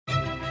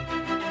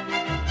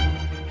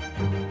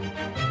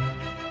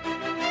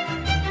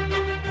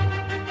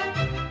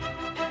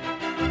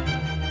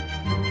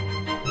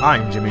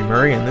I'm Jimmy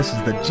Murray, and this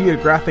is the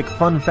Geographic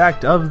Fun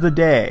Fact of the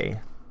Day.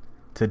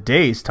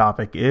 Today's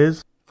topic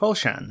is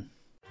Foshan.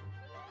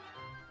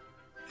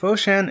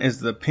 Foshan is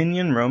the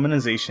pinyin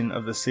romanization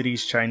of the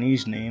city's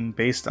Chinese name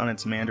based on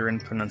its Mandarin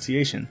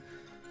pronunciation.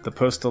 The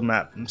postal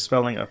map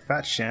spelling of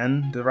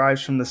Fatshan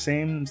derives from the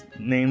same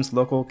name's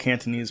local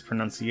Cantonese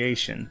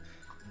pronunciation.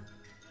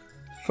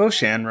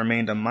 Foshan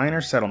remained a minor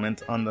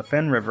settlement on the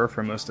Fen River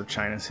for most of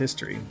China's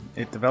history.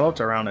 It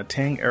developed around a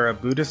Tang-era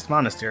Buddhist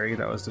monastery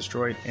that was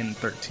destroyed in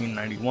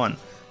 1391.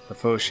 The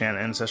Foshan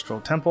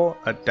Ancestral Temple,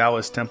 a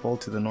Taoist temple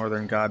to the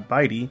northern god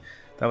Baidi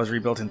that was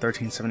rebuilt in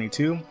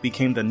 1372,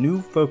 became the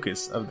new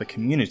focus of the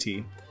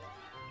community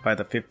by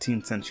the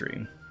 15th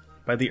century.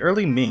 By the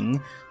early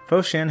Ming,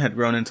 Foshan had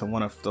grown into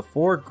one of the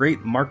four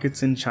great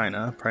markets in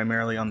China,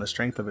 primarily on the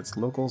strength of its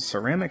local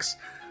ceramics,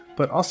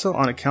 but also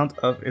on account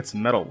of its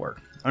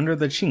metalwork. Under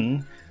the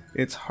Qing,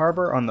 its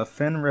harbor on the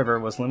Fen River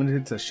was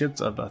limited to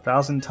ships of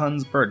 1,000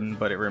 tons burden,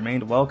 but it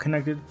remained well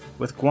connected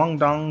with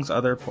Guangdong's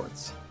other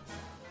ports.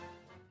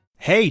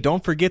 Hey,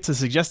 don't forget to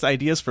suggest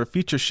ideas for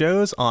future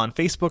shows on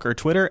Facebook or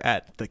Twitter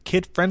at the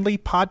Kid Friendly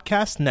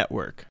Podcast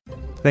Network.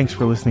 Thanks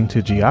for listening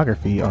to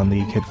Geography on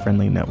the Kid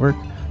Friendly Network.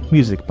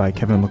 Music by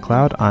Kevin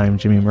MacLeod. I'm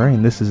Jimmy Murray,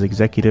 and this is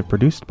executive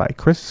produced by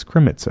Chris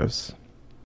Kremitzos.